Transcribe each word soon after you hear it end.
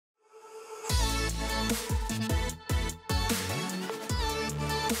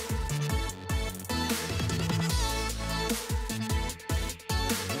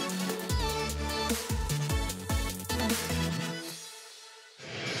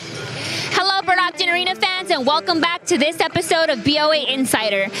Arena fans, and welcome back to this episode of BOA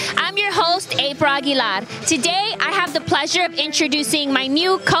Insider. I'm your host, April Aguilar. Today, I have the pleasure of introducing my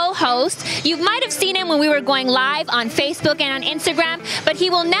new co-host. You might have seen him when we were going live on Facebook and on Instagram, but he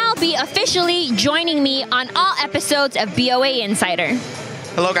will now be officially joining me on all episodes of BOA Insider.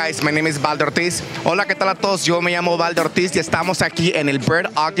 Hello guys, my name is Valde Ortiz. Hola, ¿qué tal a todos? Yo me llamo Valde Ortiz y estamos aquí en el Bird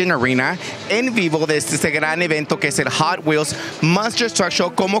Ogden Arena en vivo desde este gran evento que es el Hot Wheels Monster Truck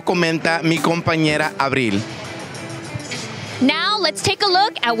Show, como comenta mi compañera Abril. Now, let's take a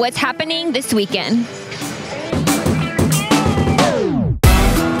look at what's happening this weekend.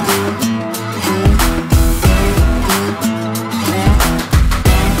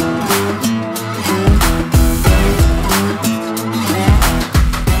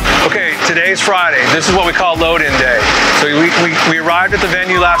 Today's Friday. This is what we call load-in day. So we arrived at the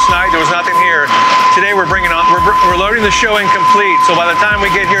venue last night. There was nothing here. Today we're loading the show in complete. So by the time we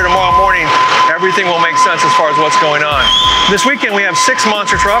get here tomorrow morning, everything will make sense as far as what's going on. This weekend we have 6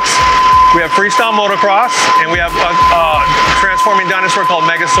 monster trucks. We have freestyle motocross, and we have a transforming dinosaur called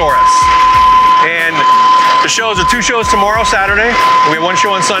Megasaurus. And the shows are 2 shows tomorrow, Saturday. We have 1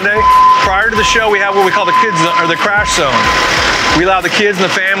 show on Sunday. Prior to the show, we have what we call the kids or the crash zone. We allow the kids and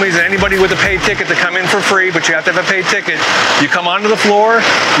the families and anybody with a paid ticket to come in for free, but you have to have a paid ticket. You come onto the floor,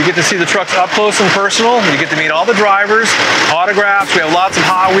 you get to see the trucks up close and personal. You get to meet all the drivers, autographs. We have lots of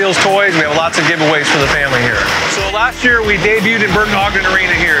Hot Wheels toys. We have lots of giveaways for the family here. So last year we debuted in Bird Ogden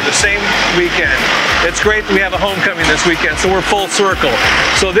Arena here the same weekend. It's great that we have a homecoming this weekend, so we're full circle.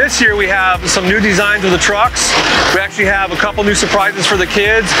 So this year we have some new designs of the trucks. We actually have a couple new surprises for the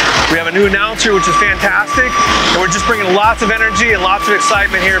kids. We have a new announcer, which is fantastic, and we're just bringing lots of energy and lots of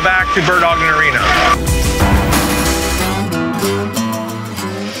excitement here back to Bird Ogden Arena.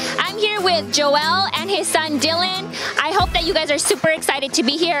 I'm here with Joel and his son Dylan. I hope that you guys are super excited to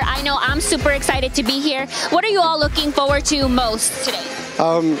be here. I know I'm super excited to be here. What are you all looking forward to most today?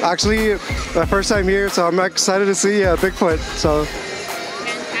 Actually, my first time here, so I'm excited to see Bigfoot. So.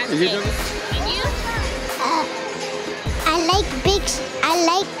 Fantastic. And you? I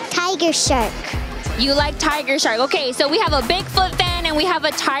like Tiger Shark. You like Tiger Shark. Okay, so we have a Bigfoot fan and we have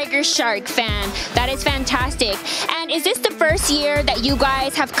a Tiger Shark fan. That is fantastic. And is this the first year that you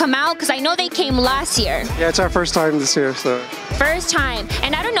guys have come out? Because I know they came last year. Yeah, it's our first time this year, so. First time.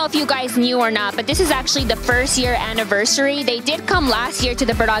 And I don't know if you guys knew or not, but this is actually the first year anniversary. They did come last year to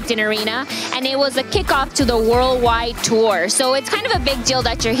the Bird Ogden Arena, and it was a kickoff to the worldwide tour. So it's kind of a big deal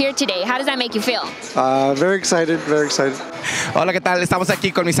that you're here today. How does that make you feel? Very excited, very excited. Hola, ¿qué tal? Estamos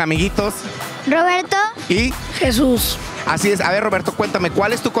aquí con mis amiguitos. Roberto. Y Jesús. Así es. A ver, Roberto, cuéntame,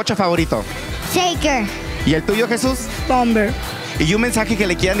 ¿cuál es tu coche favorito? Shaker. ¿Y el tuyo, Jesús? Bomber. ¿Y un mensaje que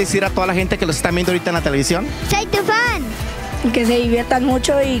le quieran decir a toda la gente que los están viendo ahorita en la televisión? Soy tu fan. Que se diviertan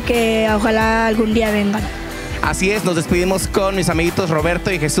mucho y que ojalá algún día vengan. Así es, nos despedimos con mis amiguitos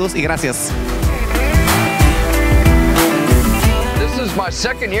Roberto y Jesús y gracias. This is my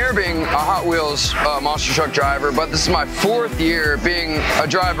second year being a Hot Wheels monster truck driver, but this is my 4th year being a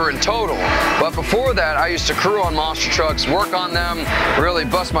driver in total. But before that, I used to crew on monster trucks, work on them, really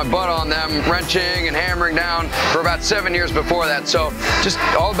bust my butt on them, wrenching and hammering down for about 7 years before that. So just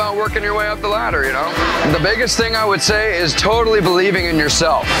all about working your way up the ladder, you know. The biggest thing I would say is totally believing in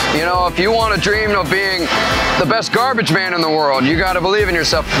yourself. You know, if you want to dream of being the best garbage man in the world, you got to believe in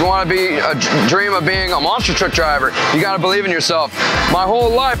yourself. If you want to dream of being a monster truck driver, you got to believe in yourself. My whole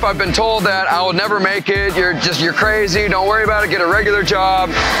life I've been told that I will never make it, you're crazy, don't worry about it, get a regular job.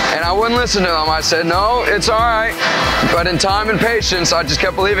 And I wouldn't listen to them. I said, no, it's all right. But in time and patience, I just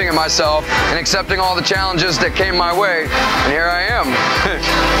kept believing in myself and accepting all the challenges that came my way. And here I am.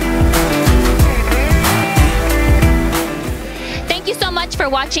 Thank you so much for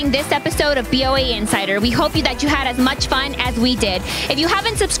watching this episode of BOA Insider. We hope that you had as much fun as we did. If you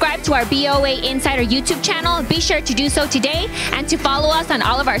haven't subscribed to our BOA Insider YouTube channel, be sure to do so today and to follow us on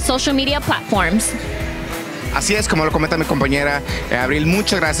all of our social media platforms. Así es, como lo comenta mi compañera Abril,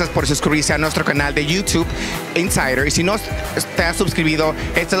 muchas gracias por suscribirse a nuestro canal de YouTube Insider. Y si no te has suscrito,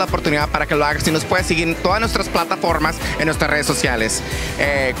 esta es la oportunidad para que lo hagas y nos puedes seguir en todas nuestras plataformas, en nuestras redes sociales.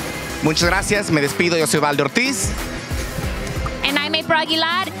 Muchas gracias, me despido, yo soy Valde Ortiz. And I'm April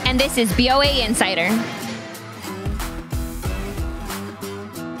Aguilar, and this is BOA Insider.